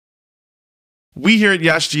We here at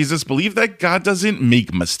Yash Jesus believe that God doesn't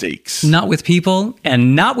make mistakes. Not with people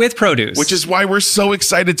and not with produce. Which is why we're so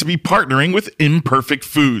excited to be partnering with Imperfect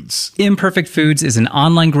Foods. Imperfect Foods is an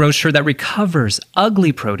online grocer that recovers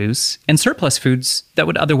ugly produce and surplus foods that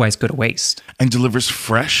would otherwise go to waste. And delivers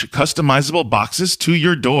fresh, customizable boxes to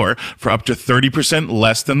your door for up to 30%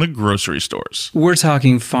 less than the grocery stores. We're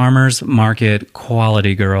talking farmers market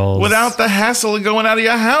quality, girls. Without the hassle of going out of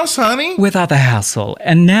your house, honey. Without the hassle.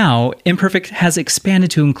 And now, Imperfect has expanded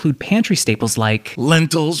to include pantry staples like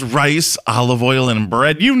lentils, rice, olive oil, and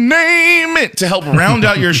bread. You name it to help round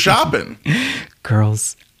out your shopping.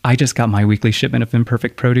 Girls, I just got my weekly shipment of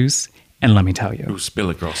Imperfect produce. And let me tell you. Ooh,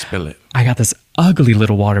 spill it, girl, spill it. I got this ugly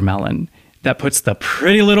little watermelon that puts the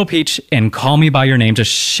pretty little peach in Call Me By Your Name to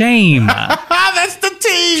shame. That's the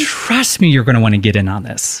tea. Trust me, you're going to want to get in on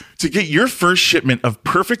this. To get your first shipment of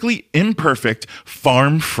perfectly imperfect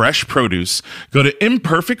farm fresh produce, go to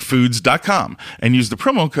imperfectfoods.com and use the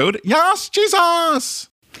promo code YASJesus.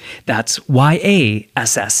 That's YASSJESUS.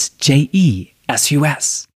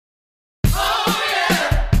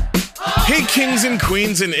 Hey, kings and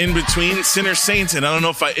queens and in between, sinner saints, and I don't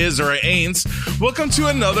know if I is or I ain't. Welcome to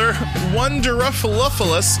another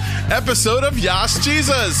wonderfulous episode of Yash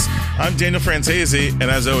Jesus. I'm Daniel Francesi, and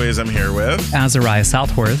as always, I'm here with Azariah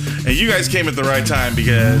Southworth. And you guys came at the right time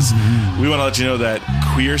because we want to let you know that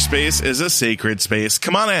queer space is a sacred space.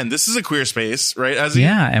 Come on in. This is a queer space, right, Azzy?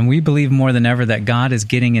 Yeah, and we believe more than ever that God is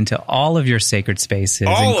getting into all of your sacred spaces,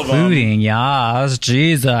 including Yash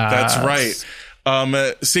Jesus. That's right.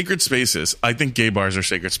 Sacred spaces. I think gay bars are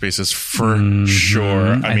sacred spaces for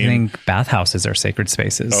sure. I think bathhouses are sacred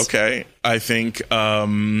spaces. Okay. I think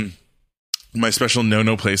my special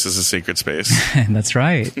no place is a sacred space. That's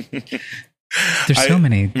right. There's so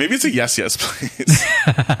many. Maybe it's a yes place.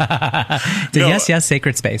 Yes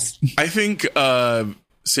sacred space. I think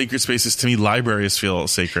sacred spaces, to me, libraries feel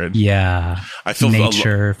sacred. Yeah. I feel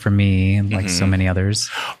nature for me, like so many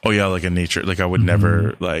others. Oh yeah, like a nature, like I would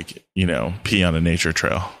never pee on a nature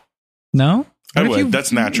trail. No? I would.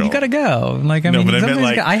 That's natural. You gotta go. Like, I mean, but I meant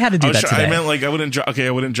like I had to do that today. I meant like I wouldn't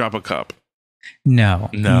drop a cup. No.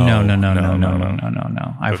 I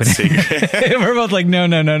wouldn't. We're both like, no.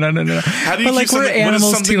 How do you but we're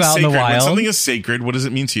animals too out in the wild. When something is sacred, what does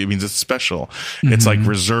it mean to you? It means it's special. It's like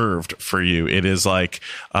reserved for you. It is like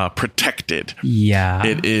protected. Yeah.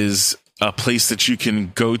 It is a place that you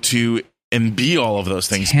can go to and be all of those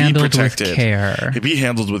things. Handled be protected. With care. Be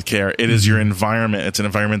handled with care. It is your environment. It's an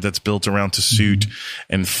environment that's built around to suit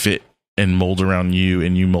and fit and mold around you,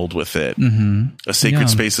 and you mold with it. A sacred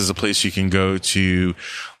space is a place you can go to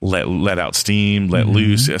let out steam, let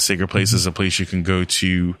loose. A sacred place is a place you can go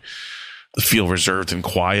to feel reserved and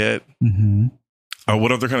quiet.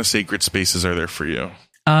 What other kind of sacred spaces are there for you?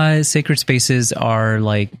 Sacred spaces are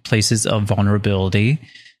like places of vulnerability.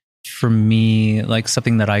 For me, like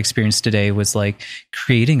something that I experienced today was like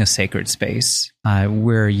creating a sacred space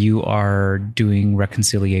where you are doing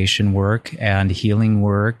reconciliation work and healing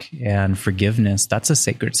work and forgiveness. That's a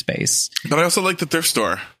sacred space. But I also like the thrift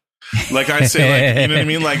store. Like I say, like, you know what I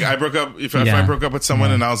mean? Like I broke up, if I broke up with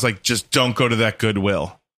someone and I was like, just don't go to that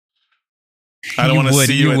Goodwill. I don't want to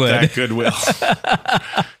see you at that Goodwill.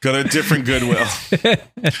 Go to a different Goodwill.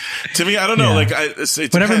 To me, I don't know. Like, it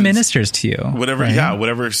whatever depends. ministers to you. Whatever, right?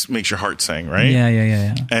 whatever makes your heart sing, right?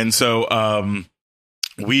 Yeah. And so,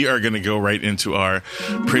 we are going to go right into our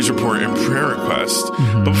praise report and prayer request.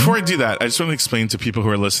 But before I do that, I just want to explain to people who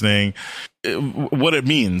are listening what it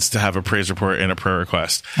means to have a praise report and a prayer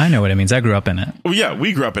request. I know what it means. I grew up in it. Well, yeah,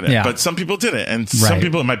 we grew up in it, but some people didn't, and some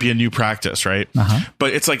people it might be a new practice, right?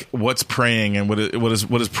 But it's like, what's praying, and what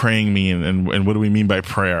does praying mean, and what do we mean by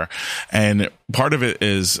prayer? And part of it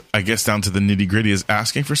is, I guess, down to the nitty gritty, is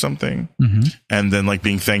asking for something, and then like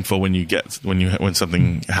being thankful when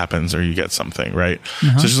something happens or you get something, right? So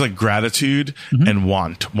it's just like gratitude and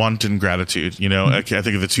want and gratitude. You know, I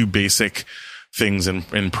think of the two basic things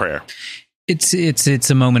in prayer. It's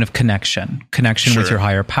a moment of connection with your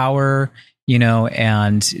higher power, you know,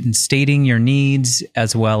 and stating your needs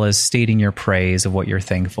as well as stating your praise of what you're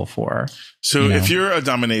thankful for. So if you're a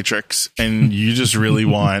dominatrix and you just really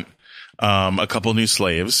want a couple new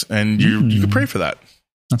slaves, and you can pray for that.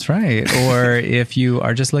 That's right. Or if you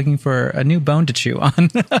are just looking for a new bone to chew on,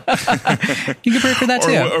 you can pray for that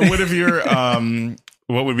too. Or what if you're,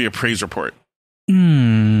 what would be a praise report?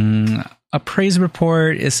 A praise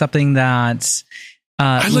report is something that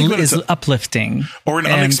is uplifting. Or an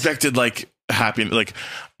unexpected, like, happy. Like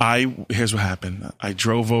here's what happened. I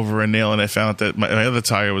drove over a nail and I found that my other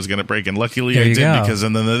tire was going to break, and luckily I did because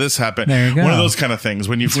and then this happened. One of those kind of things.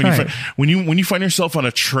 When you find yourself on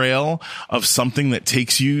a trail of something that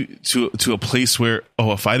takes you to a place where,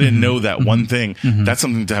 if I didn't know that one thing, that's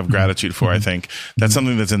something to have gratitude for. I think that's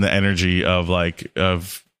something that's in the energy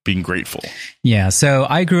of being grateful. Yeah. So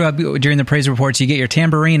I grew up during the praise reports. You get your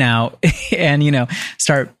tambourine out and,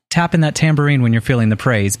 start tapping that tambourine when you're feeling the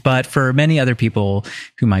praise. But for many other people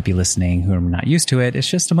who might be listening, who are not used to it, it's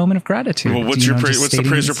just a moment of gratitude. Well, what's the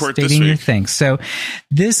praise report this week? Your thanks. So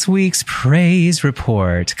this week's praise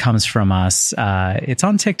report comes from us. It's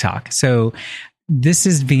on TikTok. So this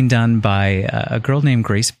is being done by a girl named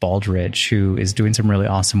Grace Baldridge, who is doing some really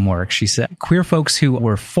awesome work. She said queer folks who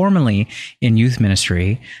were formerly in youth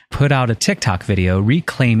ministry put out a TikTok video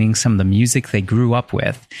reclaiming some of the music they grew up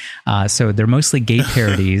with. So they're mostly gay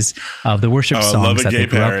parodies of the worship songs that they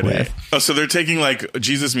grew up with. Oh, so they're taking like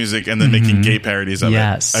Jesus music and then making gay parodies of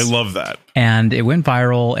it. I love that. And it went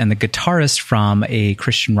viral, and the guitarist from a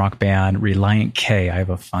Christian rock band, Relient K, I have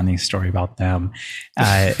a funny story about them.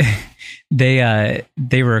 They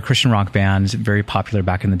were a Christian rock band, very popular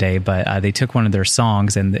back in the day, but they took one of their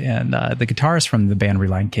songs, and the guitarist from the band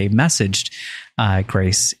Relient K messaged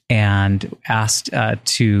Grace and asked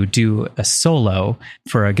to do a solo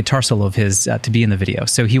for a guitar solo of his to be in the video.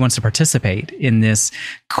 So he wants to participate in this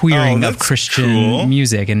queering of Christian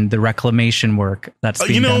music and the reclamation work that's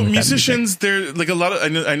being done with musicians, they're like a lot of,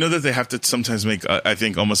 I know that they have to sometimes make, I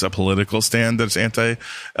think, almost a political stand that's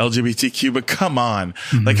anti-LGBTQ, but come on.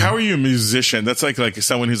 Like, how are you a musician? That's like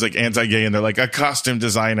someone who's like anti-gay and they're like a costume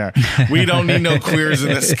designer. We don't need no queers in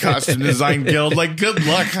this costume design guild. Like, good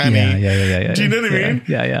luck, honey. Yeah. Do you know what I mean?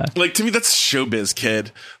 Yeah. Like, to me, that's showbiz,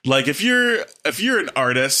 kid. Like, if you're an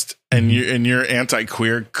artist and you're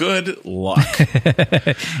anti-queer, good luck.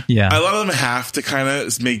 Yeah. A lot of them have to kind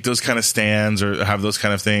of make those kind of stands or have those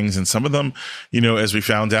kind of things. And some of them, as we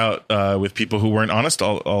found out with people who weren't honest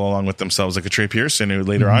all along with themselves, like a Trey Pearson, who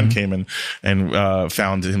later on came and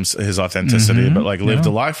found his authenticity, but like lived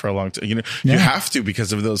a lie for a long time. You have to,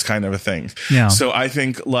 because of those kind of things. Yeah. So I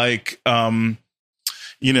think like,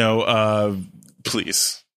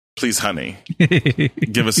 please, honey,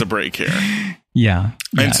 give us a break here. Yeah.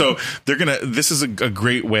 And so this is a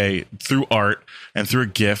great way, through art and through a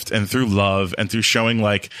gift and through love and through showing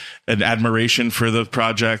like an admiration for the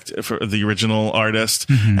project, for the original artist,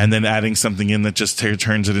 and then adding something in that just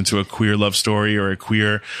turns it into a queer love story or a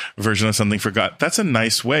queer version of something for God. That's a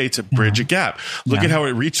nice way to bridge a gap. Look at how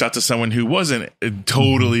it reached out to someone who wasn't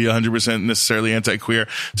totally 100% necessarily anti-queer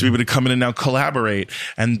to be able to come in and now collaborate.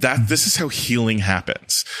 And this is how healing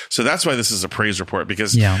happens. So that's why this is a praise report,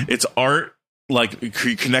 because it's art, like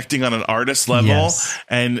connecting on an artist level,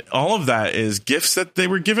 and all of that is gifts that they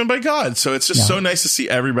were given by God. So it's just so nice to see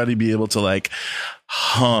everybody be able to like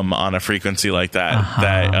hum on a frequency like that,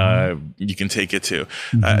 that you can take it to.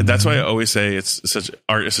 That's why I always say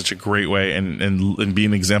art is such a great way, and be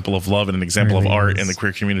an example of love and an example of art in the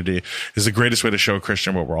queer community is the greatest way to show a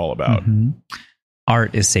Christian what we're all about.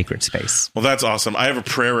 Art is sacred space. Well, that's awesome. I have a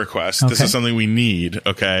prayer request. This is something we need,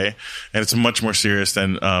 okay? And it's much more serious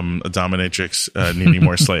than a dominatrix needing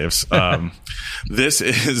more slaves. This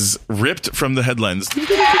is ripped from the headlines.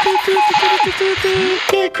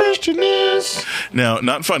 Now,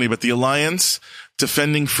 not funny, but the Alliance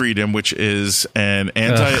Defending Freedom, which is an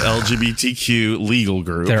anti-LGBTQ legal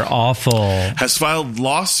group. They're awful. Has filed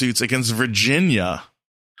lawsuits against Virginia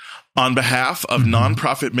on behalf of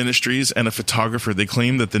nonprofit ministries and a photographer. They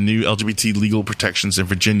claim that the new LGBT legal protections in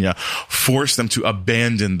Virginia force them to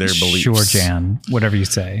abandon their beliefs. Sure, Jan. Whatever you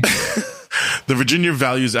say. The Virginia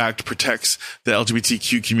Values Act protects the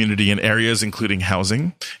LGBTQ community in areas including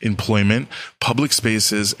housing, employment, public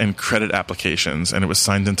spaces, and credit applications. And it was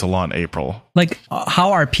signed into law in April. Like,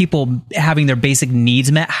 how are people having their basic needs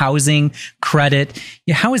met? Housing, credit.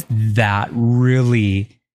 How is that really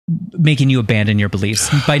making you abandon your beliefs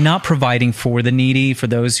by not providing for the needy, for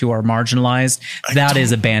those who are marginalized? That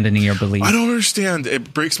is abandoning your beliefs. I don't understand.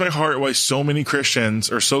 It breaks my heart why so many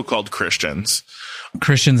Christians, or so-called Christians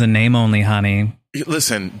in name only, honey.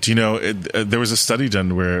 Listen, do you know, there was a study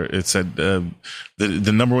done where it said the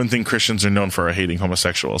number one thing Christians are known for are hating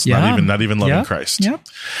homosexuals, not even loving Christ.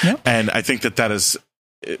 And I think that is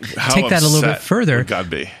how take that a little bit further. Would God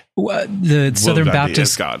be? The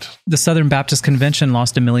Southern Baptist Convention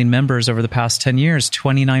lost 1 million members over the past 10 years.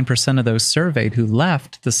 29% of those surveyed who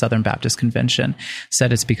left the Southern Baptist Convention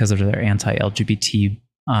said it's because of their anti-LGBT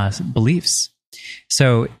beliefs.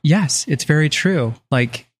 So yes, it's very true.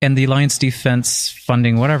 Like, And the Alliance Defense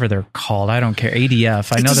Funding, whatever they're called, I don't care.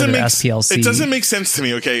 ADF. I know they're SPLC. It doesn't make sense to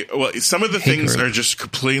me. Okay. Well, some of the things are just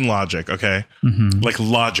plain logic. Okay. Mm-hmm. Like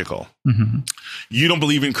logical. Mm-hmm. You don't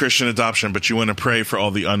believe in Christian adoption, but you want to pray for all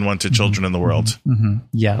the unwanted children in the world. Mm-hmm.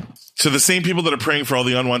 Yeah. So the same people that are praying for all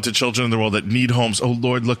the unwanted children in the world that need homes. Oh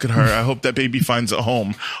Lord, look at her. I hope that baby finds a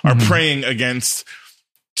home. Are praying against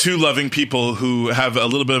two loving people who have a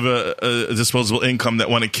little bit of a disposable income that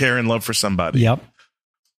want to care and love for somebody. Yep.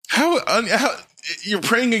 How you're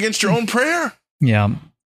praying against your own prayer? Yeah.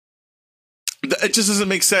 It just doesn't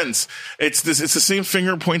make sense. It's the same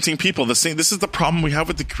finger pointing people. This is the problem we have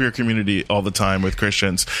with the queer community all the time with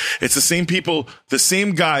Christians. It's the same people, the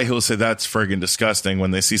same guy who'll say that's friggin' disgusting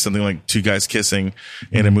when they see something like two guys kissing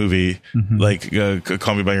in a movie, like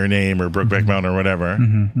Call Me by Your Name or Brokeback Mountain or whatever.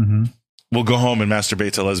 We'll go home and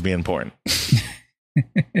masturbate to lesbian porn.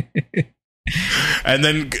 And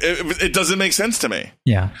then it doesn't make sense to me.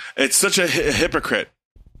 Yeah. It's such a hypocrite.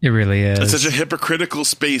 It really is. It's such a hypocritical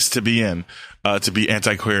space to be in, to be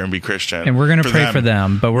anti-queer and be Christian. And we're going to pray for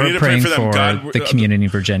them, but we're praying for the community in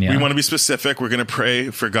Virginia. We want to be specific. We're going to pray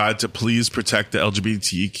for God to please protect the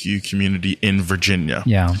LGBTQ community in Virginia.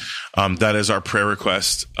 Yeah. That is our prayer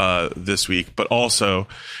request this week. But also,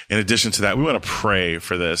 in addition to that, we want to pray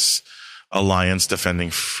for this Alliance Defending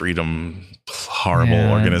Freedom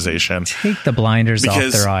horrible organization. Take the blinders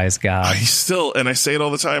off their eyes, God. I say it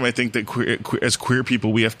all the time, I think that as queer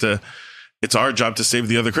people, it's our job to save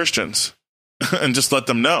the other Christians and just let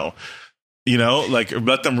them know, like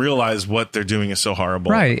let them realize what they're doing is so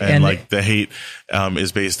horrible. Right. And like the hate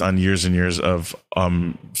is based on years and years of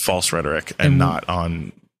false rhetoric and not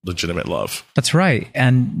on legitimate love. That's right.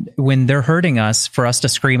 And when they're hurting us, for us to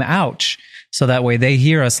scream, ouch. So that way they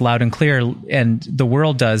hear us loud and clear, and the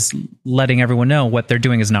world does, letting everyone know what they're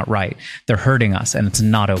doing is not right. They're hurting us, and it's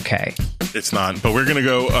not okay. It's not. But we're going to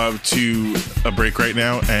go to a break right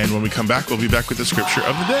now, and when we come back, we'll be back with the scripture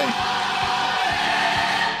of the day.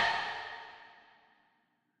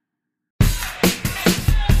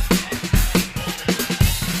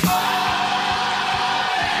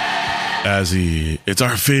 Azzy, it's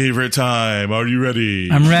our favorite time. Are you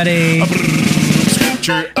ready? I'm ready.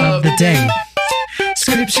 Scripture of the day.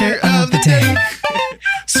 Scripture of the day.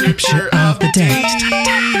 Scripture of the day.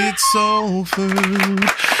 It's soul food.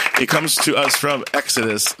 It comes to us from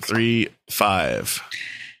Exodus 3:5.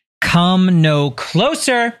 Come no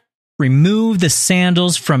closer. Remove the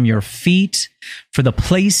sandals from your feet, for the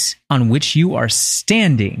place on which you are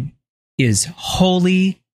standing is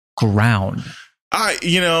holy ground.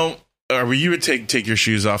 You would take your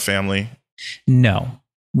shoes off, family? No,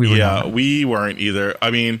 we were not. We weren't either. I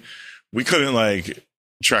mean, we couldn't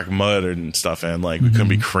track mud and stuff in. We couldn't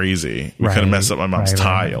be crazy. We couldn't mess up my mom's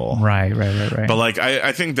tile. Right. But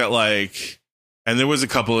I think that and there was a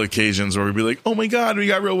couple of occasions where we'd be like, oh my God, we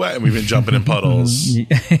got real wet. And we've been jumping in puddles.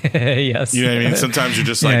 Yes. You know what I mean? Sometimes you're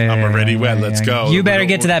just I'm already wet. Let's go. You better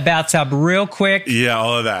get to that bathtub real quick. Yeah,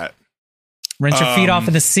 all of that. Rinse your feet off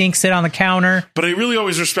in the sink, sit on the counter. But I really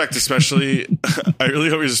always respect, especially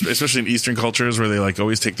in Eastern cultures where they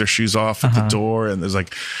always take their shoes off at the door. And there's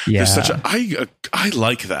there's such I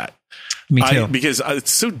like that. Me too. Because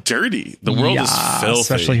it's so dirty. The world is filthy.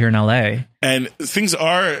 Especially here in LA. And things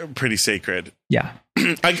are pretty sacred. Yeah.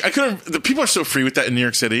 The people are so free with that in New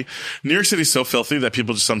York City. New York City is so filthy that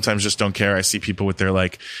people sometimes just don't care. I see people with their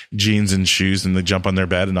jeans and shoes and they jump on their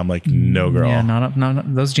bed and I'm like, no, girl. Yeah,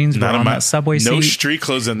 not those jeans were on that subway seat. No street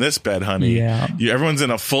clothes in this bed, honey. Yeah. Everyone's in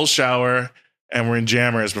a full shower and we're in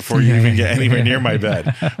jammers before you even get anywhere near my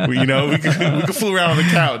bed. We can fool around on the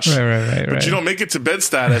couch. Right. But you don't make it to bed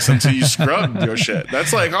status until you scrub your shit.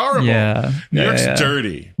 That's horrible. Yeah. New York's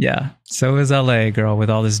dirty. Yeah. So is LA, girl, with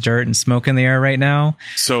all this dirt and smoke in the air right now.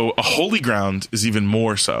 So a holy ground is even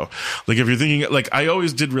more so. If you're thinking, I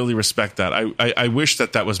always did really respect that. I wish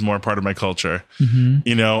that was more part of my culture.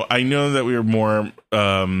 Mm-hmm. I know that we were more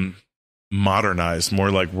modernized, more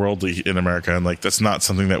worldly in America, and that's not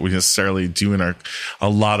something that we necessarily do in a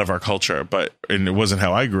lot of our culture, and it wasn't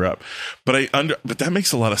how I grew up, but that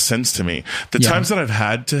makes a lot of sense to me. The times that I've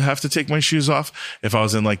had to have to take my shoes off, if I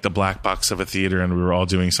was in the black box of a theater and we were all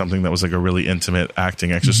doing something that was a really intimate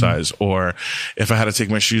acting exercise, or if I had to take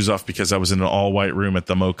my shoes off because I was in an all white room at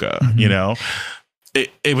the Mocha,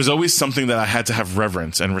 it was always something that I had to have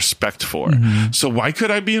reverence and respect for. Mm-hmm. So why could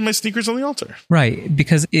I be in my sneakers on the altar? Right.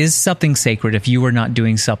 Because is something sacred if you were not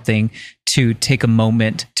doing something to take a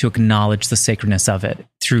moment to acknowledge the sacredness of it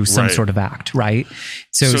through some sort of act, right?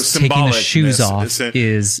 So taking the shoes off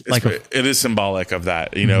is like it is symbolic of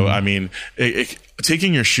that. You know, I mean,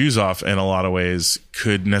 taking your shoes off in a lot of ways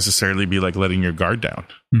could necessarily be like letting your guard down.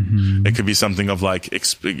 It could be something of like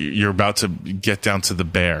you're about to get down to the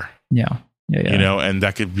bare. Yeah. You know, and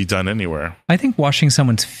that could be done anywhere. I think washing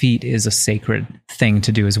someone's feet is a sacred thing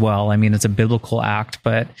to do as well. I mean, it's a biblical act,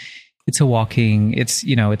 but it's a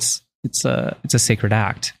sacred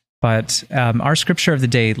act. But our scripture of the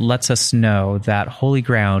day lets us know that holy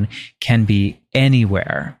ground can be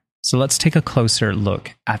anywhere. So let's take a closer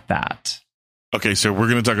look at that. Okay, so we're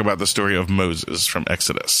going to talk about the story of Moses from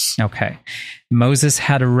Exodus. Okay. Moses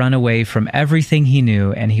had to run away from everything he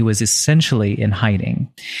knew, and he was essentially in hiding.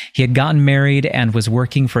 He had gotten married and was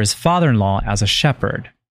working for his father-in-law as a shepherd.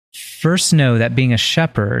 First, know that being a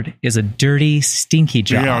shepherd is a dirty, stinky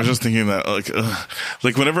job. Yeah, I was just thinking that,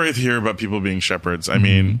 like whenever I hear about people being shepherds, I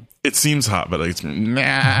mean, it seems hot, but like,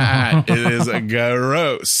 it is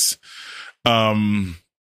gross.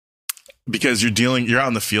 Because you're out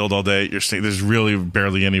in the field all day. There's really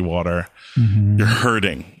barely any water. You're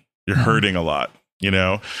hurting. You're hurting a lot. You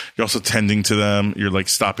know, you're also tending to them. You're like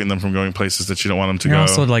stopping them from going places that you don't want them to go. You're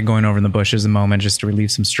also like going over in the bushes a moment just to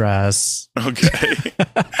relieve some stress. Okay.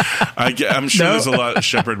 I'm sure there's a lot of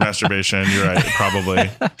shepherd masturbation. You're right.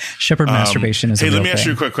 Probably. Shepherd masturbation is a real Hey, let me thing. ask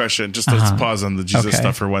you a quick question. Just let's pause on the Jesus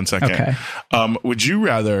stuff for 1 second. Okay. Would you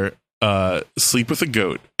rather sleep with a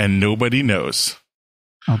goat and nobody knows?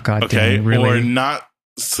 Oh, God. Okay. Damn, really? Or not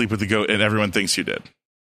sleep with a goat and everyone thinks you did?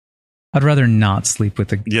 I'd rather not sleep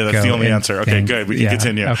with a goat. Yeah, that's the only answer. Okay, good. We can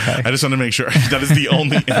continue. Okay. I just want to make sure that is the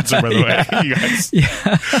only answer, by the way, you guys.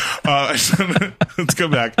 Yeah. Let's go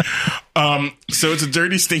back. So it's a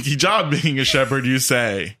dirty, stinky job being a shepherd, you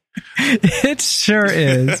say? It sure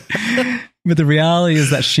is. But the reality is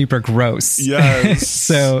that sheep are gross. Yes.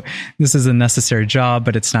 So this is a necessary job,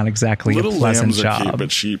 but it's not exactly a pleasant job. Are cute,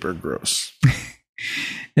 but sheep are gross.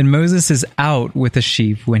 And Moses is out with the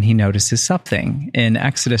sheep when he notices something. In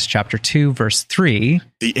Exodus chapter 2, verse 3,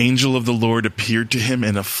 the angel of the Lord appeared to him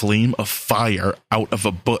in a flame of fire out of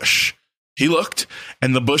a bush. He looked,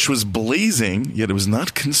 and the bush was blazing, yet it was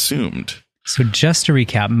not consumed. So just to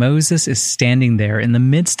recap, Moses is standing there in the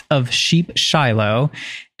midst of sheep Shiloh,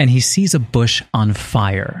 and he sees a bush on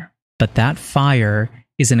fire. But that fire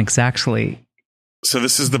isn't exactly... So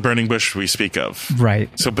this is the burning bush we speak of. Right.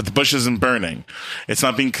 So, but the bush isn't burning. It's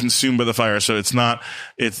not being consumed by the fire. So it's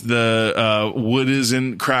the wood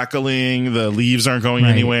isn't crackling. The leaves aren't going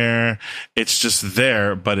anywhere. It's just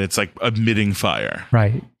there, but it's like emitting fire.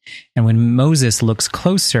 Right. And when Moses looks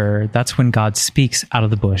closer, that's when God speaks out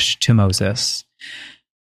of the bush to Moses.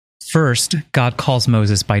 First, God calls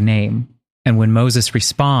Moses by name. And when Moses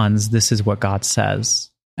responds, this is what God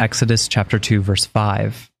says. Exodus chapter 2, verse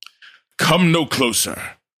 5. Come no closer.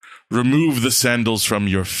 Remove the sandals from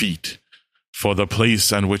your feet, for the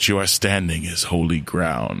place on which you are standing is holy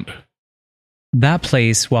ground. That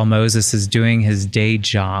place, while Moses is doing his day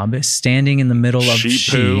job, standing in the middle of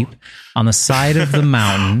sheep on the side of the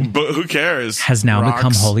mountain, but who cares? Has now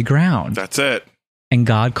become holy ground. That's it. And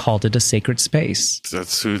God called it a sacred space.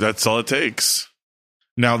 That's all it takes.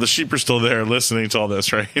 Now the sheep are still there listening to all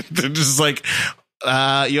this, right? They're just like,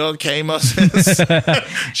 you okay, Moses?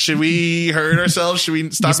 Should we hurt ourselves? Should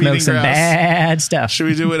we stop eating some grass? Bad stuff. Should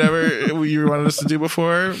we do whatever you wanted us to do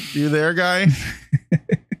before? You there, guy?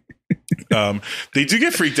 They do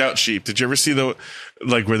get freaked out sheep. Did you ever see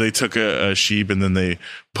where they took a sheep and then they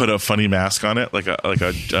put a funny mask on it,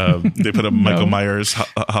 they put a Michael Myers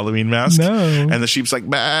Halloween mask, and the sheep's like,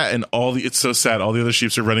 bah, and it's so sad. All the other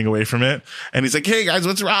sheeps are running away from it, and he's like, hey guys,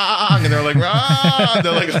 what's wrong? And they're like, rah!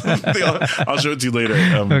 They're like, I'll show it to you later.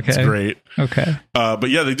 Okay. It's great. Okay. But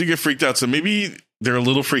yeah, they do get freaked out. So maybe they're a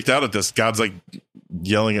little freaked out at this. God's like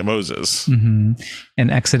yelling at Moses. Mm-hmm. In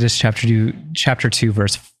Exodus chapter 2,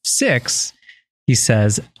 verse 6, he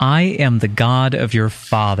says, I am the God of your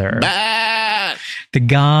father, the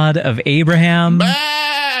God of Abraham,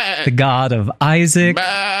 the God of Isaac,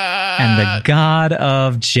 and the God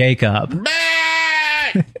of Jacob.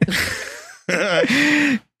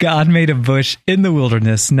 God made a bush in the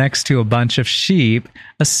wilderness next to a bunch of sheep,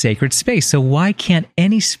 a sacred space. So why can't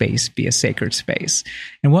any space be a sacred space?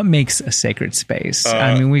 And what makes a sacred space?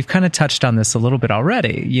 I mean, we've kind of touched on this a little bit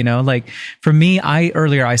already. You know, like for me,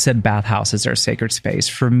 earlier I said bathhouses are a sacred space.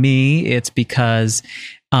 For me, it's because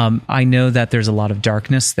I know that there's a lot of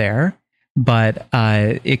darkness there. but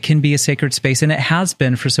it can be a sacred space, and it has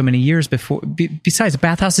been for so many years before. Besides,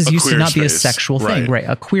 bathhouses used to not be a sexual thing, right?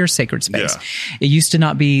 A queer sacred space. Yeah. It used to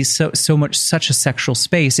not be such a sexual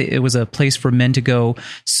space. It was a place for men to go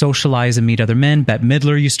socialize and meet other men. Bette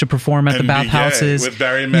Midler used to perform at the bathhouses with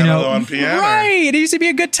Barry Manilow on piano. Right, it used to be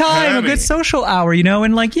a good time, a good social hour,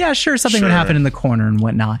 and like, yeah, sure, something would happen in the corner and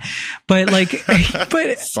whatnot, but like,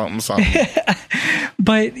 but something.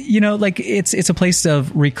 But like it's a place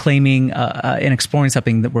of reclaiming and exploring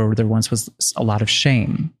something that where there once was a lot of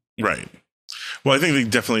shame. Right. Well, I think they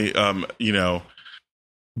definitely,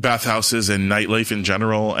 bathhouses and nightlife in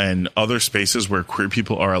general and other spaces where queer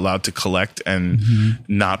people are allowed to collect and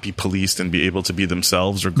not be policed and be able to be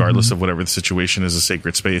themselves, regardless of whatever the situation is, a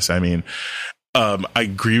sacred space. I mean, I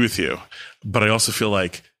agree with you, but I also feel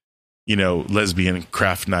like, lesbian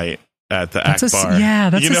craft night at the Act Bar.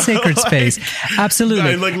 That's a sacred space.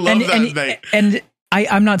 Absolutely. I love that night. And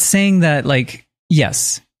I'm not saying that like,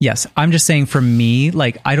 yes. I'm just saying for me,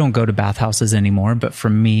 like, I don't go to bathhouses anymore, but for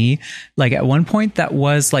me, like at one point that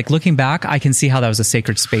was like, looking back, I can see how that was a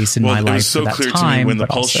sacred space in my life. It was so clear to me when the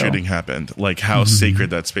Pulse shooting happened, like how sacred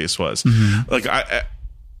that space was. Like,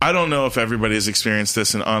 I don't know if everybody has experienced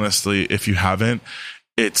this. And honestly, if you haven't,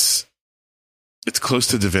 it's close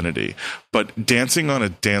to divinity, but dancing on a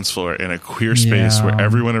dance floor in a queer space where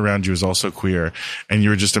everyone around you is also queer and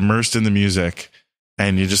you're just immersed in the music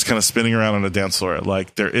and you're just kind of spinning around on a dance floor.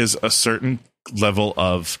 Like, there is a certain level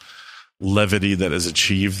of levity that is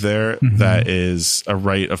achieved there that is a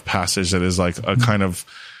rite of passage, that is like a kind of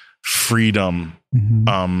freedom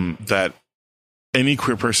that any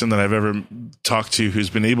queer person that I've ever talked to who's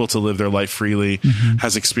been able to live their life freely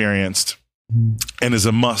has experienced. And is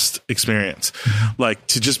a must experience. Like,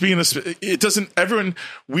 to just be in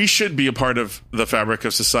we should be a part of the fabric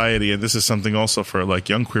of society. And this is something also for like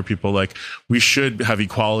young queer people. Like, we should have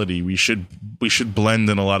equality. We should blend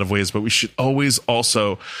in a lot of ways, but we should always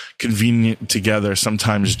also convene together,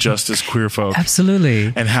 sometimes just as queer folk. Absolutely.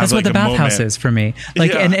 And have that's like what the bathhouse is for me.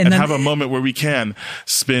 Like, and then have a moment where we can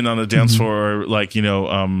spin on a dance floor, or like,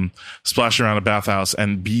 splash around a bathhouse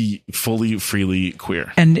and be freely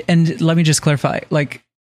queer. And let me just clarify, like,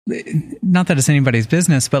 not that it's anybody's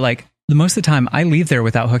business, but like most of the time I leave there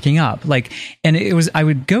without hooking up. Like, and I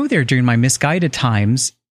would go there during my misguided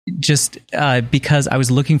times just because I was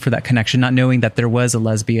looking for that connection, not knowing that there was a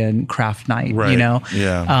lesbian craft night, right.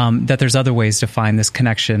 That there's other ways to find this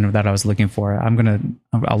connection that I was looking for.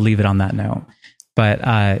 I'll leave it on that note.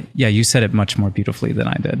 But you said it much more beautifully than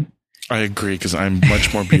I did. I agree, because I'm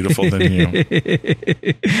much more beautiful than you.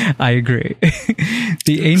 I agree.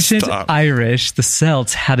 The ancient Irish, the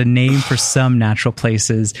Celts, had a name for some natural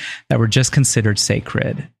places that were just considered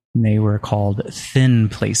sacred. And they were called thin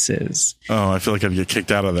places. Oh, I feel like I'd get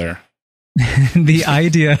kicked out of there. The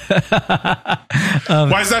idea of...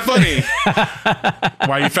 Why is that funny?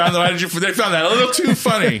 Why they found that a little too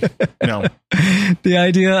funny? No. The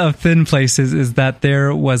idea of thin places is that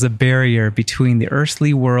there was a barrier between the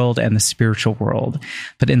earthly world and the spiritual world.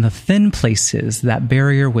 But in the thin places, that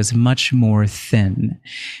barrier was much more thin.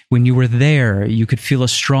 When you were there, you could feel a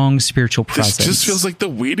strong spiritual presence. This just feels like the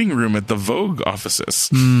waiting room at the Vogue offices.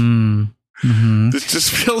 This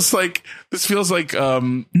feels like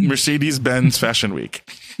Mercedes-Benz Fashion Week.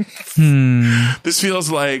 This feels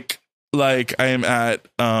like I am at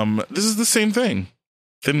this is the same thing.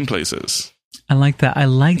 Thin places. I like that. I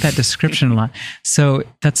like that description a lot. So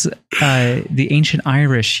that's the ancient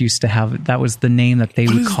Irish used to have. That was the name that they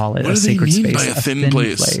would call it, a sacred space, by a thin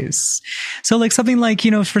place. So like something like,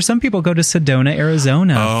 for some people go to Sedona,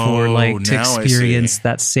 Arizona to experience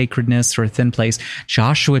that sacredness or a thin place.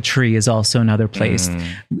 Joshua Tree is also another place.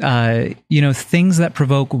 Things that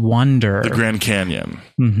provoke wonder. The Grand Canyon.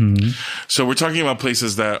 So we're talking about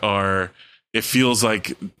places that are. It feels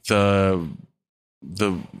like the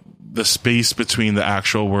space between the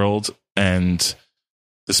actual world and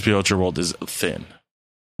the spiritual world is thin.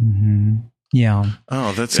 Yeah.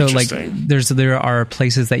 Oh, that's so interesting. Like there are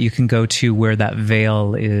places that you can go to where that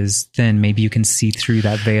veil is thin. Maybe you can see through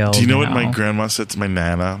that veil. Do you know what my grandma said to my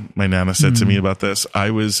nana? My nana said to me about this.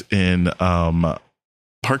 I was in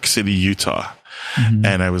Park City, Utah,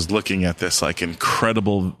 and I was looking at this like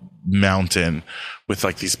incredible mountain with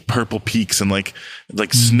like these purple peaks and like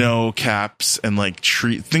snow caps and like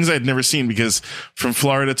things I'd never seen, because from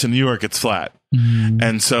Florida to New York it's flat.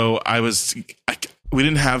 And so we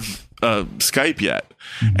didn't have Skype yet,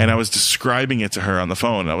 and I was describing it to her on the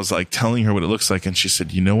phone. I was like telling her what it looks like, and she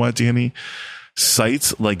said, "You know what, Danny?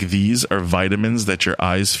 Sights like these are vitamins that your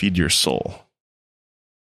eyes feed your soul."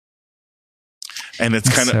 And it's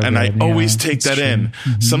kind of, and I always take that in.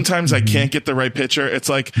 Mm-hmm. Sometimes I can't get the right picture. It's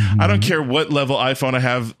like, I don't care what level iPhone I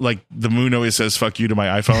have. Like the moon always says, fuck you to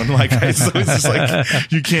my iPhone. Like, it's just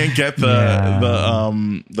like, you can't get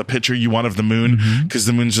the picture you want of the moon because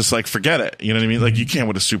the moon's just like, forget it. You know what I mean? Like you can't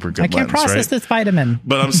with a super good lens. I can't process this vitamin.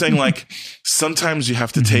 But I'm saying like, sometimes you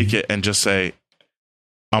have to take it and just say,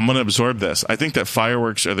 I'm going to absorb this. I think that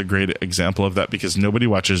fireworks are the great example of that because nobody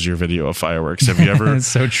watches your video of fireworks. Have you ever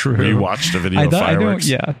so true. You watched a video of fireworks?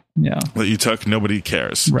 Yeah. That you took? Nobody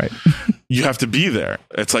cares. Right. You have to be there.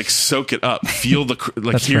 It's like soak it up, feel the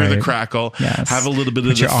hear the crackle, have a little bit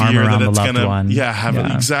of the fear that it's going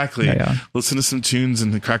to exactly. Listen to some tunes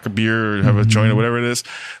and crack a beer or have a joint or whatever it is.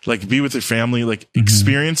 Like be with your family, like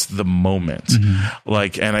experience the moment.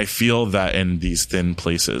 Like, and I feel that in these thin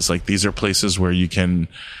places, like these are places where you can,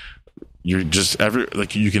 you're just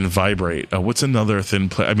you can vibrate. What's another thin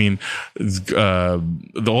place? I mean,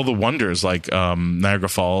 all the wonders like Niagara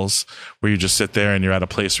Falls, where you just sit there and you're at a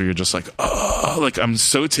place where you're just like, oh, like I'm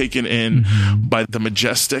so taken in by the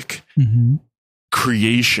majestic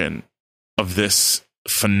creation of this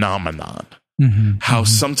phenomenon. How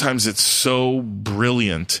sometimes it's so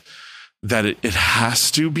brilliant that it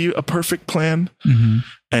has to be a perfect plan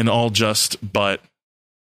and all just but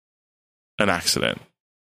an accident.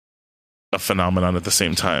 A phenomenon at the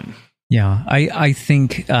same time. Yeah, I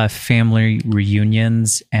think family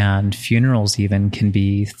reunions and funerals even can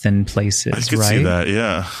be thin places, I could right? see that,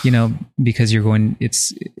 yeah. You know, because you're going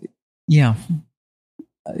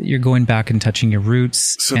back and touching your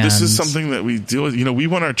roots. So this is something that we deal with. You know, we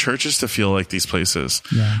want our churches to feel like these places.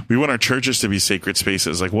 Yeah. We want our churches to be sacred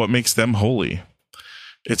spaces. Like what makes them holy?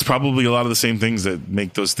 It's probably a lot of the same things that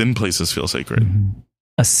make those thin places feel sacred.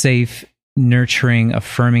 A safe, nurturing,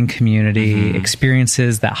 affirming community,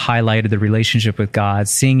 experiences that highlighted the relationship with God,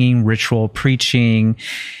 singing, ritual, preaching.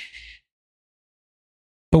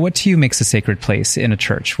 But what to you makes a sacred place in a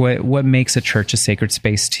church? What makes a church a sacred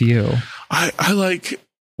space to you? I like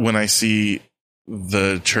when I see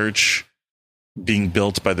the church being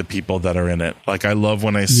built by the people that are in it. Like I love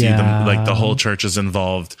when I see them, like the whole church is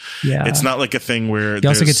involved. Yeah. It's not like a thing where you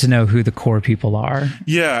also get to know who the core people are.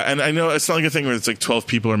 Yeah. And I know it's not like a thing where it's like 12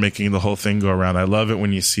 people are making the whole thing go around. I love it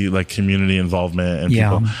when you see like community involvement and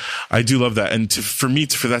people. I do love that. And for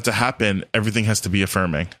that to happen, everything has to be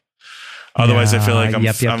affirming. Otherwise I feel like I'm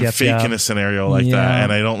faking a scenario like that.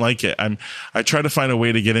 And I don't like it. I try to find a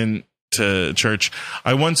way to get into church.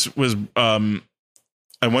 I once went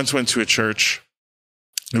to a church.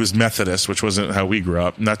 It was Methodist, which wasn't how we grew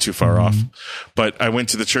up, not too far off. But I went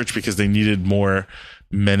to the church because they needed more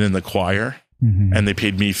men in the choir, and they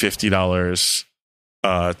paid me $50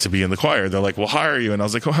 to be in the choir. They're like, "We'll hire you," and I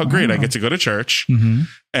was like, "Oh, how great! I get to go to church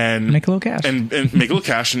and make a little cash and make a little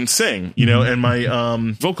cash and sing." You know, and my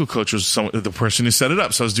vocal coach was the person who set it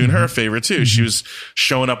up, so I was doing her a favor too. She was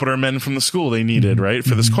showing up with her men from the school they needed, right,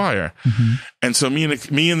 for this choir. And so me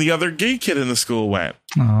and the other gay kid in the school went.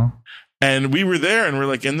 And we were there and we're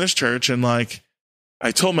like in this church. And like,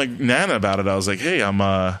 I told my Nana about it. I was like, "Hey, I'm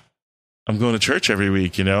going to church every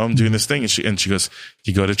week. You know, I'm doing this thing." And she goes,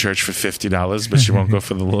 "You go to church for $50, but you won't go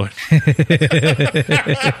for the Lord."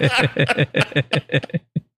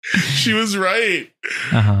 She was right.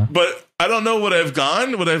 But I don't know, would I have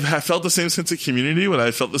gone? Would I have felt the same sense of community? Would I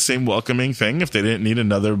have felt the same welcoming thing if they didn't need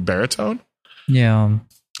another baritone? Yeah.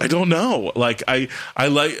 I don't know. Like I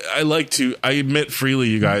admit freely,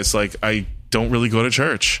 you guys, like I don't really go to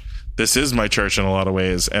church. This is my church in a lot of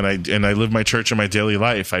ways. And I live my church in my daily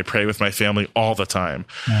life. I pray with my family all the time.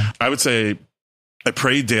 I would say I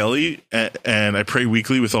pray daily and I pray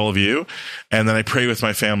weekly with all of you. And then I pray with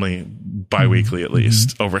my family bi-weekly at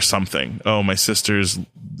least over something. Oh, my sister's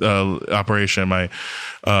operation, my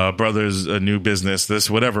brother's new business, this,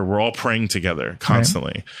 whatever. We're all praying together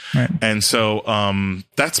constantly. Right. And so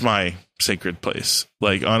that's my sacred place.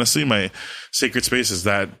 Like, honestly, my sacred space is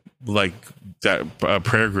that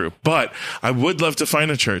prayer group. But I would love to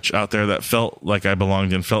find a church out there that felt like I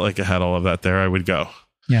belonged and felt like I had all of that there. I would go.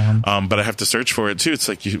 Yeah. But I have to search for it too. It's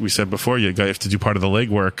like we said before, you have to do part of the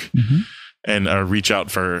legwork and reach out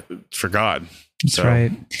for God. That's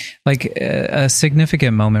right. Like a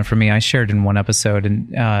significant moment for me, I shared in one episode,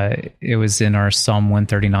 and it was in our Psalm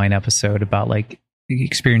 139 episode about like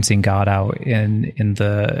experiencing God out in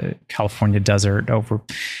the California desert over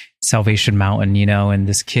Salvation Mountain, you know, and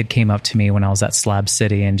this kid came up to me when I was at Slab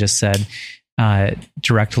City and just said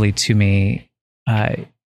directly to me,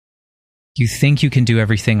 "You think you can do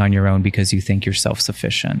everything on your own because you think you're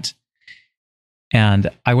self-sufficient." And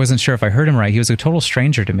I wasn't sure if I heard him right. He was a total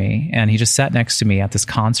stranger to me. And he just sat next to me at this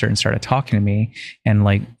concert and started talking to me. And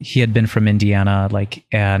like, he had been from Indiana, like,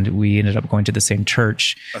 and we ended up going to the same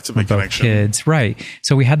church. That's a big connection. Kids. Right.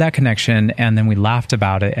 So we had that connection, and then we laughed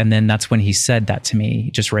about it. And then that's when he said that to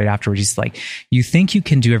me just right afterwards. He's like, you think you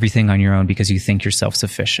can do everything on your own because you think you're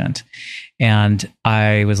self-sufficient. And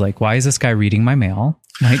I was like, why is this guy reading my mail?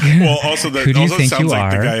 Like, well, also that who do you also think sounds you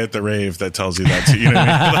like are? the guy at the rave that tells you that too. You know what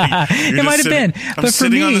I mean? Like, it might have been. I'm but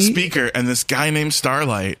sitting for me, on the speaker, and this guy named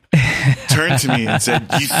Starlight turned to me and said,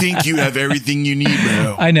 "You think you have everything you need,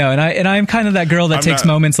 bro?" I know, and I'm kind of that girl that takes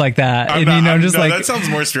moments like that, and I'm just like, that sounds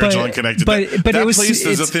more spiritual and connected. But that it was place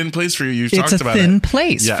is a thin place for you. You've talked about it. It's a thin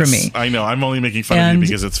place for me. I know. I'm only making fun of you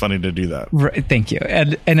because it's funny to do that. Right, thank you,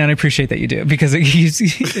 and I appreciate that you do, because it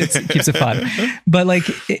keeps it fun. But like,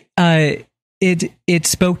 it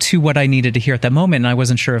spoke to what I needed to hear at that moment, and I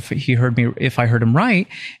wasn't sure if I heard him right.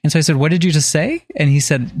 And so I said, "What did you just say?" And he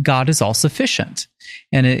said, "God is all sufficient."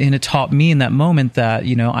 And it taught me in that moment that,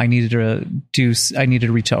 you know, I needed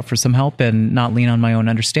to reach out for some help and not lean on my own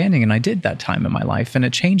understanding. And I did that time in my life, and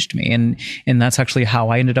it changed me. And that's actually how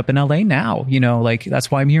I ended up in LA now. You know, like,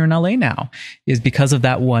 that's why I'm here in LA now, is because of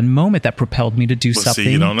that one moment that propelled me to do something.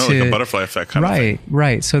 See, you don't know, like a butterfly effect kind of thing.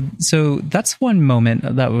 Right. So that's one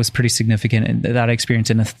moment that was pretty significant, and that I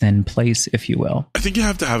experienced in a thin place, if you will. I think you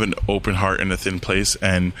have to have an open heart in a thin place,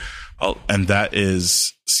 and that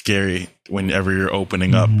is scary whenever you're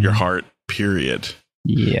opening up your heart, period.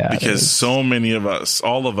 Yeah. Because so many of us,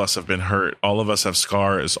 all of us have been hurt. All of us have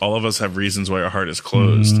scars. All of us have reasons why our heart is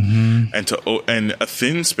closed. And a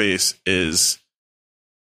thin space is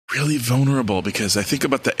really vulnerable, because I think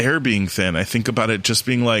about the air being thin. I think about it just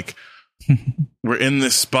being like, we're in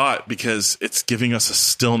this spot because it's giving us a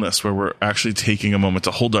stillness where we're actually taking a moment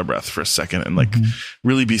to hold our breath for a second and like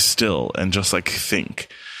really be still and just like think,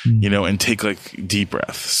 you know, and take like deep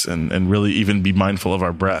breaths and really even be mindful of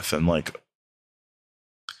our breath. And like,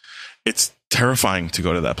 it's terrifying to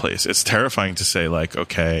go to that place. It's terrifying to say like,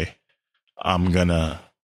 okay, I'm gonna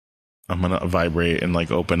vibrate and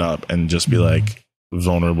like open up and just be like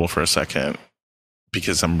vulnerable for a second,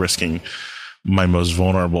 because I'm risking my most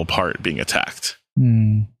vulnerable part being attacked.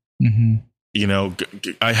 You know,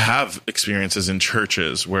 I have experiences in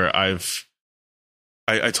churches where I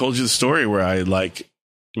told you the story where I like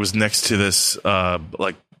was next to this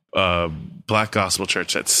black gospel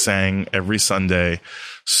church that sang every Sunday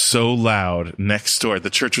so loud next door.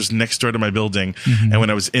 The church was next door to my building. And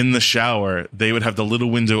when I was in the shower, they would have the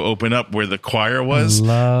little window open up where the choir was.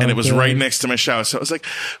 And it was right next to my shower. So I was like,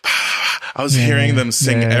 I was hearing them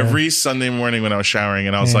sing every Sunday morning when I was showering.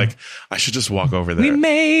 And I was like, I should just walk over there. We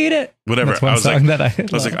made it. Whatever. I was like,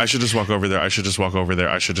 I should just walk over there. I should just walk over there.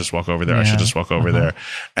 I should just walk over there. I should just walk over there.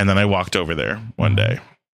 And then I walked over there one day,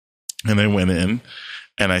 and I went in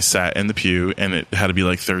and I sat in the pew, and it had to be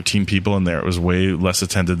like 13 people in there. It was way less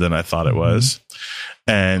attended than I thought it was.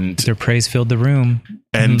 And their praise filled the room.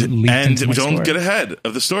 And don't get ahead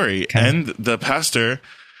of the story. Okay. And the pastor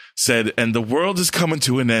said, and the world is coming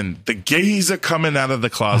to an end. The gays are coming out of the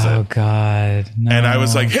closet. Oh God. No. And I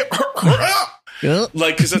was like,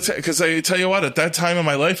 like, cause I tell you what, at that time in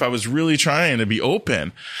my life, I was really trying to be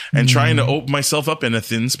open and trying to open myself up in a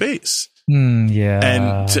thin space. Yeah.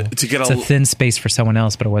 And to get it's a thin space for someone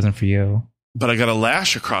else, but it wasn't for you. But I got a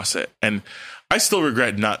lash across it. And I still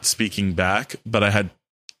regret not speaking back, but I had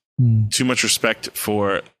too much respect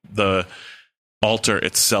for the altar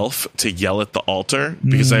itself to yell at the altar,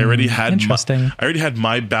 because I already had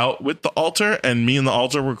my bout with the altar, and me and the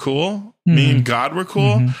altar were cool. Me and God were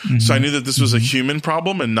cool. So I knew that this was a human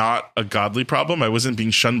problem and not a godly problem. I wasn't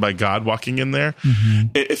being shunned by God walking in there.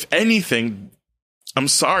 If anything, I'm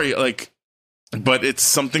sorry, like, but it's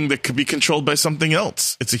something that could be controlled by something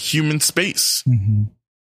else. It's a human space.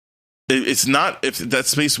 It's not, if that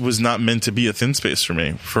space was not meant to be a thin space for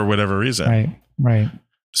me for whatever reason. Right.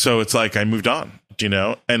 So it's like I moved on, you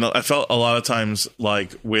know, and I felt a lot of times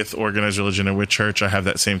like with organized religion and with church, I have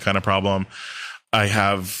that same kind of problem. I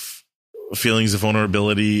have feelings of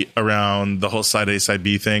vulnerability around the whole side A, side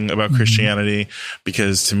B thing about Christianity,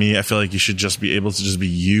 because to me, I feel like you should just be able to just be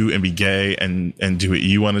you and be gay and do what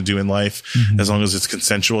you want to do in life, as long as it's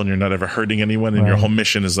consensual and you're not ever hurting anyone, and your whole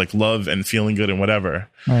mission is like love and feeling good and whatever.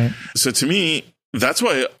 So to me, that's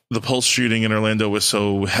why the Pulse shooting in Orlando was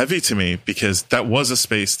so heavy to me, because that was a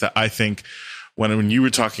space that I think when you were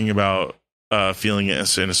talking about feeling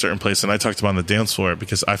it in a certain place, and I talked about on the dance floor,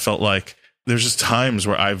 because I felt like there's just times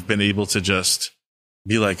where I've been able to just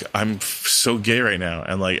be like, I'm so gay right now,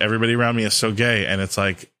 and like everybody around me is so gay, and it's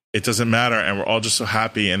like it doesn't matter, and we're all just so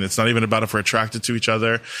happy. And it's not even about if we're attracted to each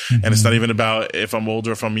other, and it's not even about if I'm old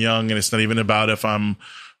or if I'm young, and it's not even about if I'm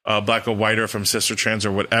black or white or if I'm cis or trans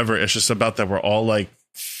or whatever. It's just about that we're all like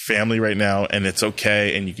family right now, and it's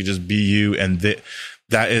okay, and you can just be you. And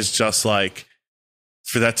that is just like,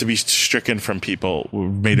 for that to be stricken from people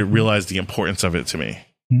made it realize the importance of it to me.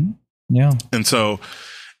 Yeah. And so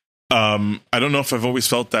I don't know if I've always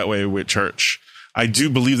felt that way with church. I do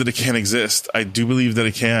believe that it can exist. I do believe that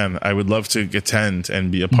it can. I would love to attend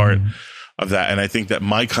and be a part of that. And I think that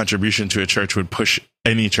my contribution to a church would push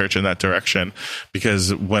any church in that direction,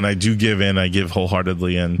 because when I do give in, I give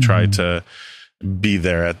wholeheartedly and try to be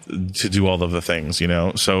there to do all of the things, you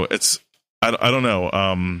know? So it's, I don't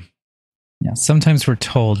know. Yeah, sometimes we're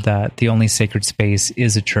told that the only sacred space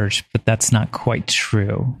is a church, but that's not quite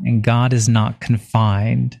true. And God is not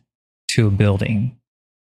confined to a building.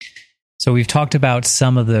 So we've talked about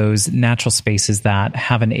some of those natural spaces that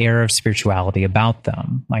have an air of spirituality about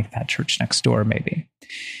them, like that church next door, maybe.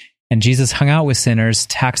 And Jesus hung out with sinners,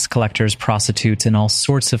 tax collectors, prostitutes, and all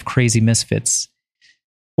sorts of crazy misfits.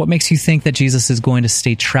 What makes you think that Jesus is going to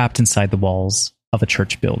stay trapped inside the walls of a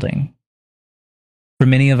church building? For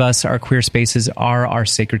many of us, our queer spaces are our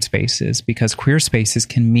sacred spaces, because queer spaces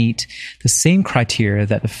can meet the same criteria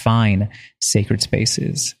that define sacred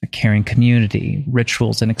spaces: a caring community,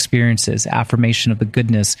 rituals and experiences, affirmation of the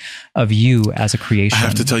goodness of you as a creation. I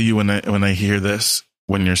have to tell you, when I hear this,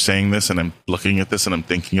 when you're saying this and I'm looking at this and I'm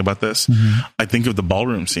thinking about this, I think of the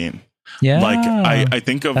ballroom scene. Yeah. Like I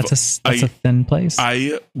think of, that's a thin place.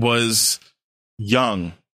 I was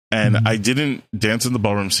young. And I didn't dance in the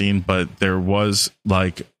ballroom scene, but there was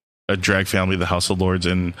like a drag family, the House of Lords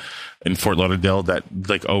in Fort Lauderdale, that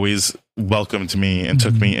like always welcomed me and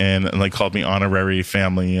took me in and like called me honorary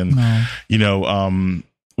family. And, you know,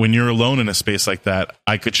 when you're alone in a space like that,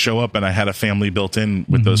 I could show up and I had a family built in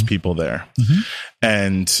with those people there.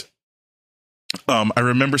 And I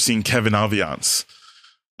remember seeing Kevin Aviance,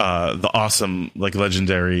 the awesome, like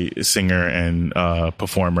legendary singer and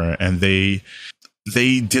performer, and they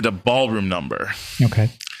did a ballroom number. Okay.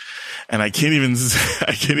 And I can't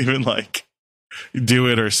even like do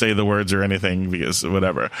it or say the words or anything, because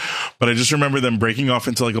whatever. But I just remember them breaking off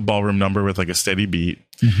into like a ballroom number with like a steady beat.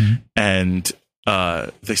 And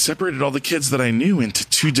they separated all the kids that I knew into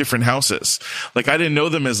two different houses. Like I didn't know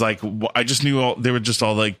them as like, I just knew they were just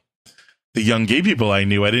all like the young gay people I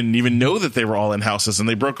knew. I didn't even know that they were all in houses, and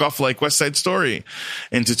they broke off like West Side Story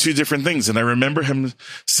into two different things. And I remember him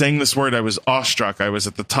saying this word. I was awestruck. I was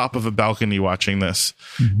at the top of a balcony watching this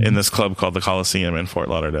in this club called the Coliseum in Fort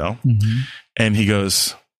Lauderdale. And he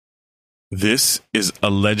goes, "This is a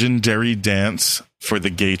legendary dance for the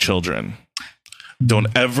gay children. Don't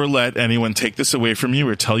ever let anyone take this away from you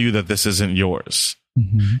or tell you that this isn't yours."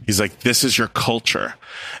 He's like, "This is your culture."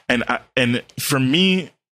 And for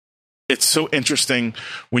me, it's so interesting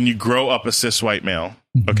when you grow up a cis white male.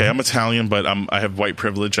 Okay, I'm Italian, but I have white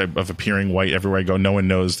privilege of appearing white everywhere I go. No one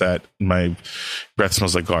knows that my breath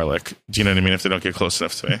smells like garlic. Do you know what I mean? If they don't get close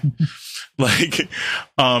enough to me. Like,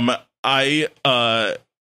 I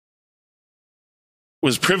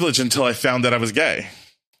was privileged until I found that I was gay.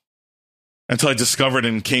 Until I discovered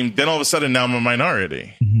and then all of a sudden now I'm a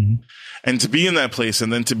minority. And to be in that place,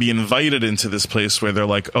 and then to be invited into this place where they're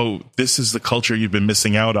like, "Oh, this is the culture you've been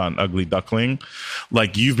missing out on, ugly duckling.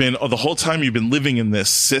 Like the whole time you've been living in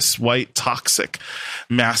this cis white toxic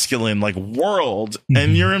masculine like world,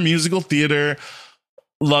 and you're a musical theater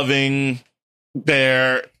loving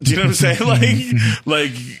bear." Do you know what I'm saying?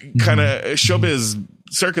 like kind of showbiz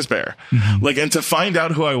circus bear. Like, and to find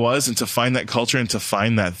out who I was, and to find that culture, and to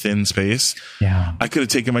find that thin space. Yeah. I could have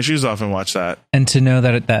taken my shoes off and watched that. And to know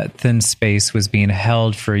that that thin space was being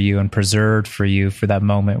held for you and preserved for you for that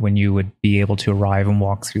moment when you would be able to arrive and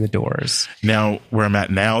walk through the doors. Now, where I'm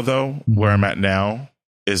at now, though, where I'm at now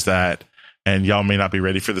is that, and y'all may not be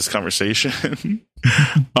ready for this conversation,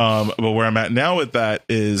 but where I'm at now with that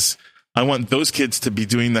is, I want those kids to be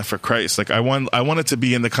doing that for Christ. Like I want it to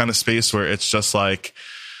be in the kind of space where it's just like,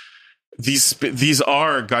 these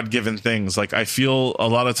are God-given things. Like I feel a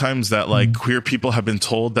lot of times that like queer people have been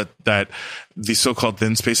told that these so-called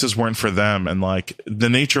thin spaces weren't for them, and like the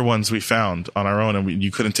nature ones we found on our own, and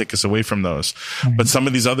you couldn't take us away from those. But some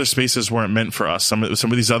of these other spaces weren't meant for us. Some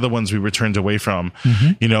of these other ones we were turned away from.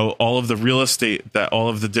 You know, all of the real estate, that all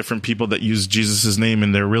of the different people that use Jesus's name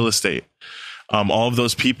in their real estate. All of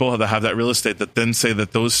those people that have that real estate that then say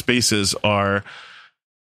that those spaces are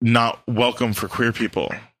not welcome for queer people.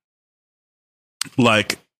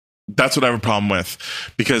 Like That's what I have a problem with,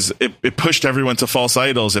 because it pushed everyone to false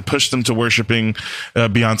idols. It pushed them to worshiping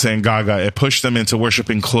Beyonce and Gaga. It pushed them into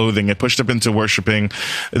worshiping clothing. It pushed them into worshiping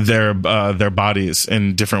their bodies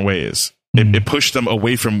in different ways. It pushed them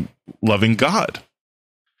away from loving God.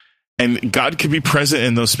 And God can be present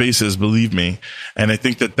in those spaces, believe me. And I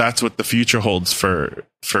think that that's what the future holds for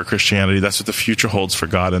Christianity. That's what the future holds for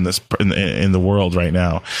God in the world right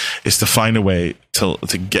now, is to find a way to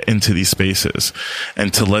get into these spaces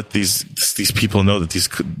and to let these people know that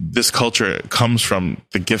this culture comes from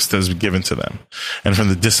the gifts that has been given to them and from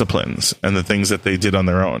the disciplines and the things that they did on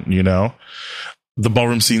their own. You know, the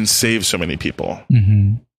ballroom scene saved so many people,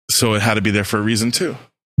 so it had to be there for a reason too.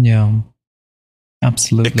 Yeah.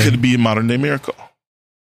 Absolutely. It could be a modern day miracle.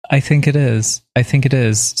 I think it is,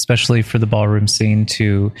 especially for the ballroom scene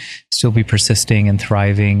to still be persisting and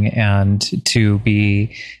thriving, and to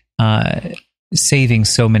be saving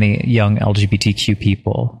so many young LGBTQ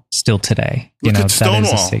people still today. Look at Stonewall.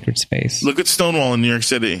 That is a sacred space. Look at Stonewall in New York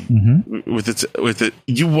City. With it,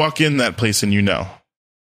 you walk in that place and you know.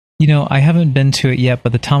 You know, I haven't been to it yet,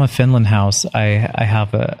 but the Tom of Finland house, I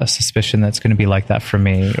have a suspicion that's going to be like that for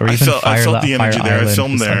me. Or even I felt the energy there. I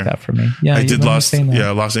filmed there. Like that for me. Yeah, I did Los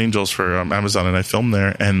Angeles for Amazon, and I filmed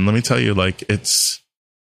there. And let me tell you, like it's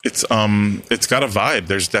got a vibe.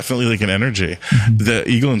 There's definitely like an energy. The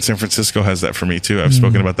Eagle in San Francisco has that for me too. I've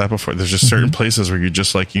spoken about that before. There's just certain places where you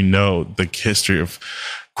just like, you know, the history of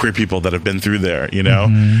queer people that have been through there, you know,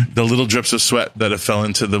 the little drips of sweat that have fell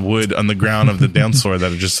into the wood on the ground of the dance floor that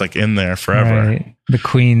are just like in there forever. Right. The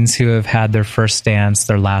queens who have had their first dance,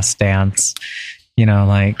 their last dance, you know,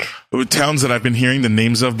 like towns that I've been hearing the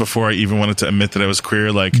names of before I even wanted to admit that I was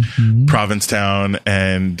queer, like Provincetown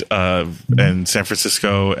and San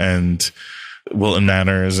Francisco and Wilton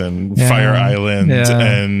Manors and Fire Island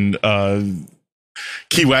and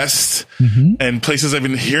Key West and places. I've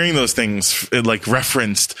been hearing those things like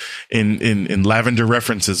referenced in lavender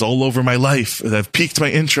references all over my life that have piqued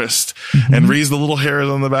my interest and raised the little hairs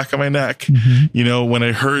on the back of my neck. You know, when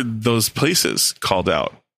I heard those places called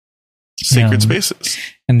out, sacred spaces.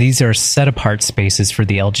 And these are set apart spaces for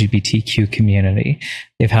the LGBTQ community.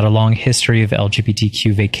 They've had a long history of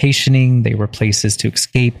LGBTQ vacationing. They were places to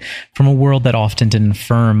escape from a world that often didn't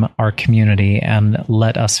affirm our community and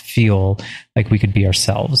let us feel like we could be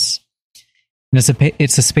ourselves. And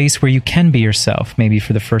it's a space where you can be yourself, maybe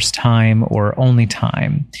for the first time or only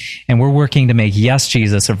time. And we're working to make Yes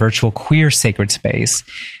Jesus a virtual queer sacred space.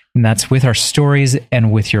 And that's with our stories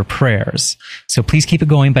and with your prayers. So please keep it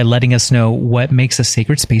going by letting us know what makes a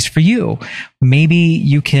sacred space for you. Maybe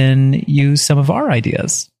you can use some of our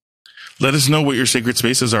ideas. Let us know what your sacred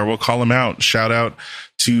spaces are. We'll call them out. Shout out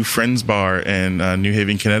to Friends Bar in New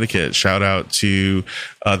Haven, Connecticut. Shout out to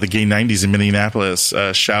the Gay 90s in Minneapolis.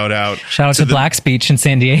 Shout out to Black's Beach in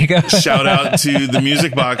San Diego. Shout out to the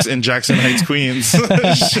Music Box in Jackson Heights, Queens.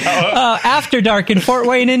 After Dark in Fort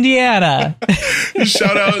Wayne, Indiana.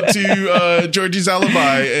 Shout out to Georgie's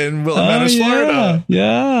Alibi in Wilton Manors, Florida.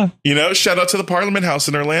 Yeah. You know, shout out to the Parliament House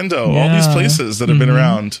in Orlando. All these places that have been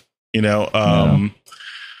around, you know.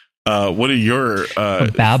 What are your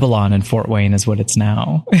Babylon in Fort Wayne is what it's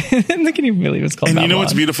now. I can't even believe it's called. And Babylon. You know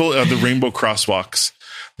what's beautiful? The rainbow crosswalks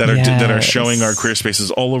that are showing our queer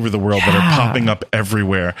spaces all over the world that are popping up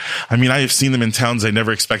everywhere. I mean, I have seen them in towns I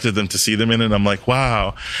never expected them to see them in, and I'm like,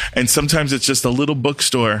 wow. And sometimes it's just a little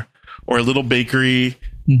bookstore or a little bakery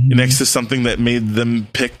next to something that made them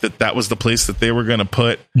pick that was the place that they were going to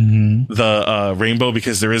put the rainbow,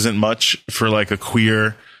 because there isn't much for like a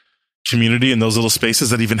queer community in those little spaces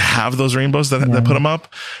that even have those rainbows that put them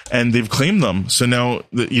up, and they've claimed them. So now,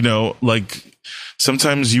 you know, like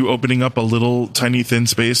sometimes you opening up a little tiny thin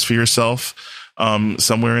space for yourself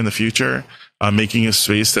somewhere in the future, making a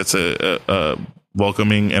space that's a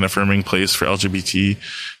welcoming and affirming place for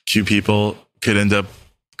LGBTQ people could end up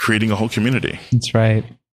creating a whole community. That's right.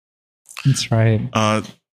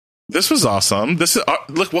 This was awesome. This is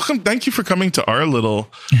look. Welcome. Thank you for coming to our little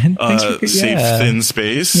safe thin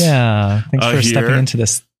space. Yeah. Thanks for stepping into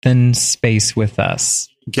this thin space with us.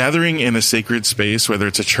 Gathering in a sacred space, whether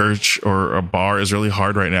it's a church or a bar, is really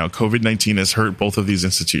hard right now. COVID-19 has hurt both of these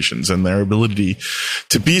institutions and their ability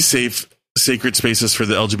to be safe, sacred spaces for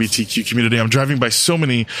the LGBTQ community. I'm driving by so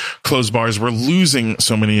many closed bars. We're losing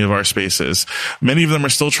so many of our spaces. Many of them are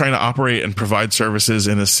still trying to operate and provide services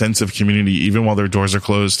in a sense of community, even while their doors are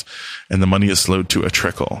closed and the money is slowed to a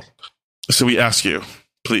trickle. So we ask you,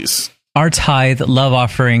 please Our tithe, love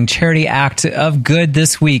offering, charity act of good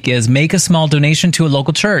this week is make a small donation to a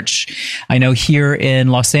local church. I know here in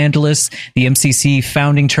Los Angeles, the MCC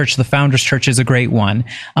Founding Church, the Founders Church, is a great one.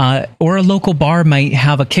 Or a local bar might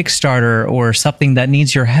have a Kickstarter or something that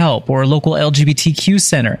needs your help, or a local LGBTQ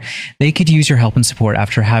center. They could use your help and support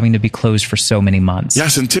after having to be closed for so many months.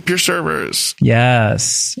 Yes, and tip your servers.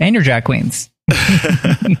 Yes, and your drag queens.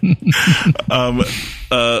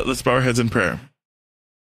 Let's bow our heads in prayer.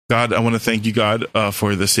 God, I want to thank you, God,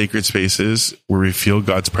 for the sacred spaces where we feel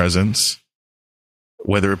God's presence,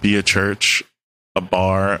 whether it be a church, a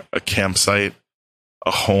bar, a campsite,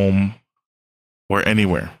 a home, or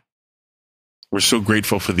anywhere. We're so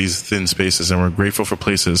grateful for these thin spaces, and we're grateful for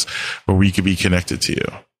places where we could be connected to you.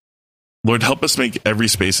 Lord, help us make every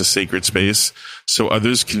space a sacred space so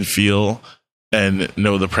others can feel and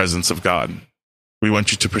know the presence of God. We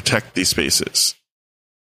want you to protect these spaces.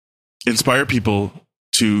 Inspire people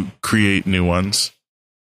to create new ones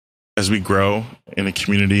as we grow in a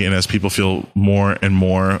community, and as people feel more and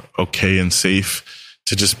more okay and safe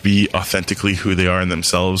to just be authentically who they are in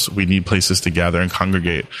themselves. We need places to gather and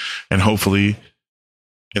congregate, and hopefully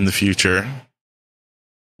in the future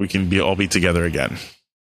we can all be together again.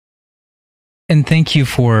 And thank you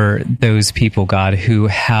for those people, God, who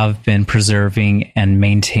have been preserving and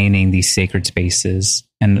maintaining these sacred spaces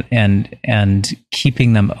and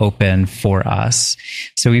keeping them open for us.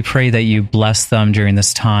 So we pray that you bless them during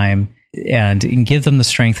this time and give them the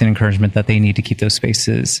strength and encouragement that they need to keep those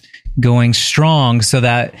spaces going strong, so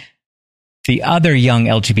that the other young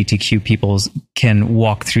LGBTQ peoples can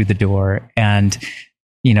walk through the door and,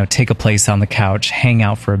 you know, take a place on the couch, hang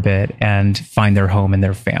out for a bit, and find their home and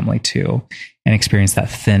their family too, and experience that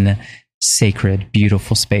thin, sacred,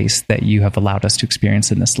 beautiful space that you have allowed us to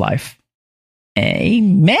experience in this life.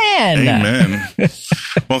 Amen. Amen.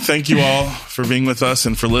 Well, thank you all for being with us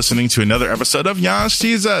and for listening to another episode of Yash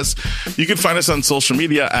Jesus. You can find us on social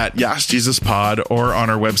media at Yash Jesus Pod, or on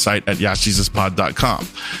our website at yashjesuspod.com.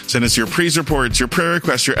 Send us your praise reports, your prayer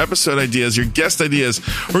requests, your episode ideas, your guest ideas,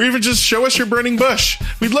 or even just show us your burning bush.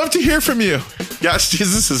 We'd love to hear from you. Yash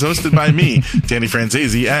Jesus is hosted by me, Danny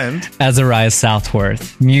Franzese, and Azariah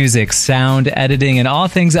Southworth. Music, sound, editing, and all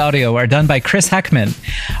things audio are done by Chris Heckman.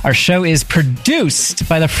 Our show is produced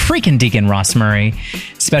by the freaking Deacon Ross Murray.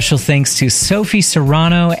 Special thanks to Sophie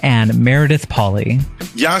Serrano and Meredith Pauly.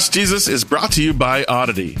 Yash Jesus is brought to you by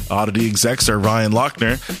Oddity. Oddity execs are Ryan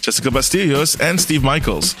Lochner, Jessica Bastillos, and Steve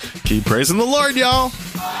Michaels. Keep praising the Lord, y'all.